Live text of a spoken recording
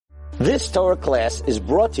This Torah class is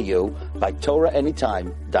brought to you by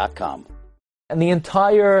TorahAnytime.com. And the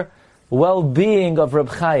entire well-being of Reb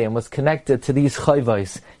Chaim was connected to these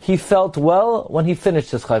chayvos. He felt well when he finished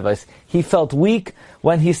his chayvos. He felt weak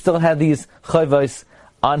when he still had these chayvos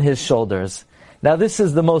on his shoulders. Now this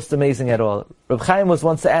is the most amazing at all. Reb Chaim was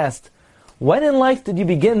once asked, when in life did you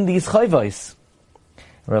begin these chayvos?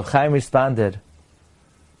 Reb Chaim responded,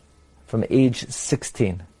 from age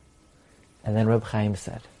 16. And then Reb Chaim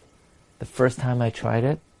said, the first time I tried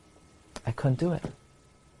it, I couldn't do it.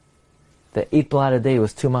 The 8 blot a day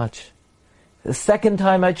was too much. The second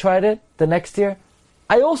time I tried it, the next year,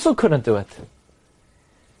 I also couldn't do it.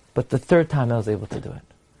 But the third time I was able to do it.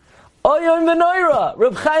 Oyoim v'noira!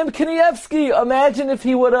 Reb Chaim Kanievsky, imagine if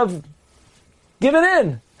he would have given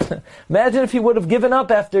in. Imagine if he would have given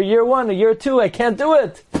up after year 1 or year 2, I can't do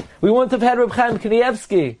it. We wouldn't have had Reb Chaim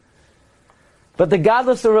Kanievsky. But the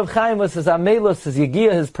godless of Reb Chaim was his amelus, his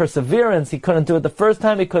yigiyah, his perseverance. He couldn't do it the first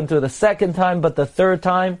time, he couldn't do it the second time, but the third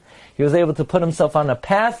time, he was able to put himself on a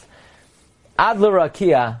path. Ad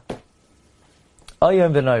l'rakia,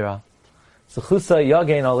 oyem v'noira, zechusa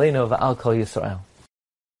yagein aleinu v'al kol Yisrael.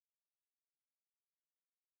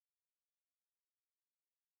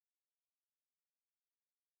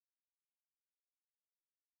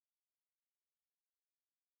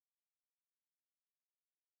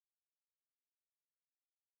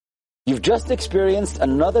 You've just experienced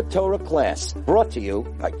another Torah class brought to you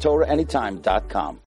by TorahAnytime.com.